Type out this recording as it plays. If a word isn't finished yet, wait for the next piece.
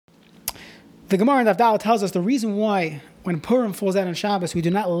The Gemara in Avdal tells us the reason why when Purim falls out on Shabbos, we do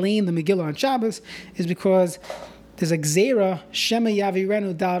not lane the Megillah on Shabbos is because there's a Gzeira, Shema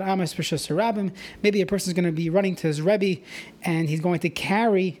Yavirenu Dal Amos B'Shus Rabbim. Maybe a person's going to be running to his Rebbe and he's going to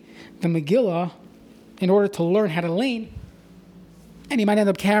carry the Megillah in order to learn how to lane. And he might end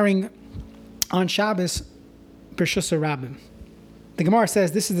up carrying on Shabbos B'Shus Rabbim. The Gemara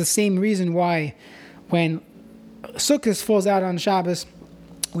says this is the same reason why when Sukkot falls out on Shabbos,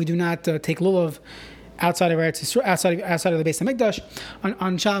 we do not take lulav outside of the Beis Hamikdash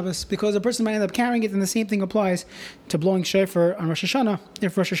on Shabbos, because a person might end up carrying it, and the same thing applies to blowing shofar on Rosh Hashanah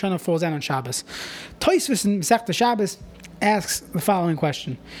if Rosh Hashanah falls out on Shabbos. Tosfos in Masechta Shabbos asks the following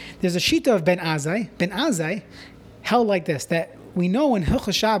question. There's a shita of Ben Azai. Ben Azai held like this, that we know in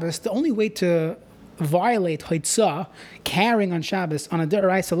Hilchos Shabbos, the only way to violate Haitzah, carrying on Shabbos on a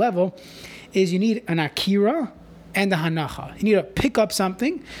D'oraisa level, is you need an Akira and a Hanacha. You need to pick up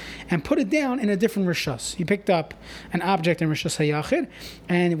something and put it down in a different Rishus. You picked up an object in Rishus HaYachid,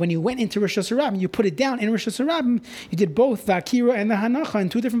 and when you went into Rishus HaRabim, you put it down in Rishus HaRabim. You did both the Akira and the Hanacha in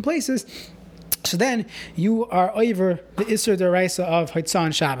two different places. So then you are over the Isser D'oraisa of Haitzah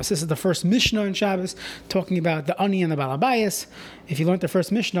on Shabbos. This is the first Mishnah on Shabbos, talking about the Ani and the Balabayas. If you learned the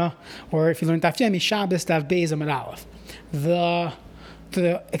first Mishnah, or if you learned Daf Yomi, Shabbos, Daf Beis Amud Aleph.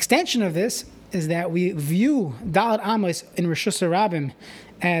 The extension of this is that we view Dalet Amos in Rishus HaRabim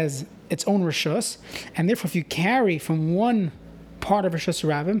as its own Rishus, and therefore if you carry from one part of Rishus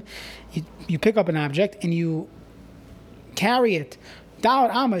HaRabim, you pick up an object and you carry it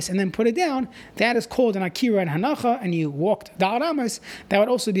Dalet Amos and then put it down, that is called an Akira and Hanacha, and you walked Dalet Amos, that would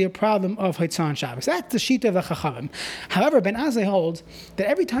also be a problem of Haitzah on Shabbos. That's the Shita of the Chachamim. However, Ben Azai holds that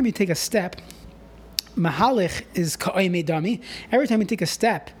every time you take a step, Mahalich is Ka'oimei Dami, every time you take a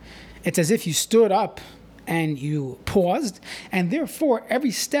step, it's as if you stood up and you paused, and therefore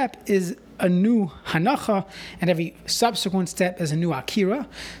every step is a new Hanacha, and every subsequent step is a new Akira.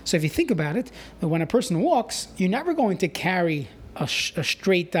 So if you think about it, when a person walks, you're never going to carry a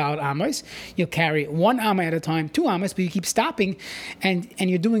straight out Amos. You'll carry one Amma at a time, two Amos, but you keep stopping, and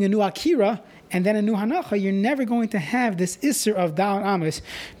you're doing a new Akira, and then a new Hanacha. You're never going to have this Isser of Dalet Amos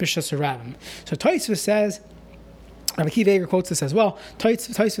B'Shus HaRabim. So Tosfos says, Rabbi Akiva Eiger quotes this as well.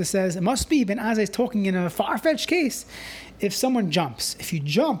 Tosfos says, it must be Ben Azai is talking in a far-fetched case. If someone jumps, if you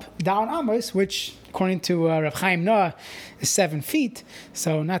jump Dalet Amos, which according to Rav Chaim Noah is 7 feet,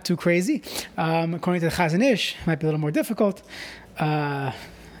 so not too crazy. According to the Chazon Ish, it might be a little more difficult. 8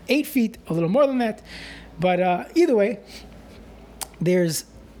 feet, a little more than that. But either way, there's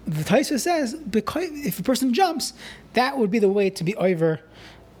the Tosfos says, because if a person jumps, that would be the way to be over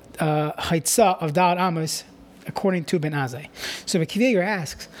Haitzah of Dalet Amos, according to Ben Azai. So Rabbi Akiva Eiger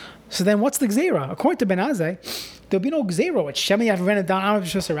asks, so then what's the Gzeira? According to Ben Azai, there'll be no Gzeira. It's Shema Yavirenu Dal Amos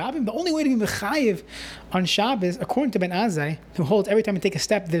B'Shus HaRabim. The only way to be Mechayiv on Shabbos, according to Ben Azai, who holds every time you take a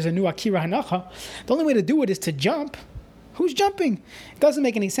step, there's a new Akira Hanacha, the only way to do it is to jump. Who's jumping? It doesn't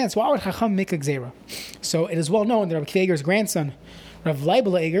make any sense. Why would Chacham make a Gzeira? So it is well known that Rabbi Akiva Eiger's grandson, Rav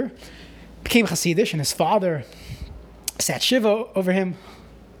Leibel Eiger, became Hasidish, and his father sat Shiva over him.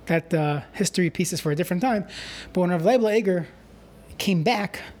 That history piece is for a different time. But when Rav Leibel Eiger came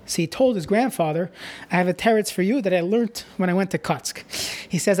back, so he told his grandfather, I have a teretz for you that I learned when I went to Kotsk.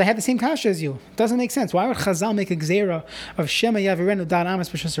 He says, I had the same kasha as you. It doesn't make sense. Why would Chazal make a gzeira of Shema Yavirenu Dalet Amos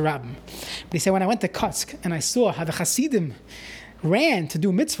B'Shus HaRabim? But he said, when I went to Kotsk and I saw how the Hasidim ran to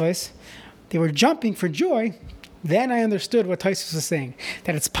do mitzvahs, they were jumping for joy. Then I understood what Tosfos was saying,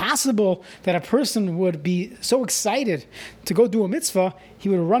 that it's possible that a person would be so excited to go do a mitzvah, he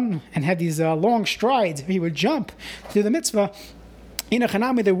would run and have these long strides, he would jump to do the mitzvah. In a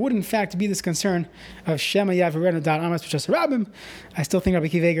Chanami, there would in fact be this concern of Shema Yavirenu Dalet Amos B'Shus HaRabim. I still think Rabbi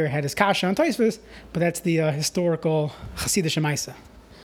Akiva Eiger had his kasha on Tosfos, but that's the historical Hasidic Shemaisa.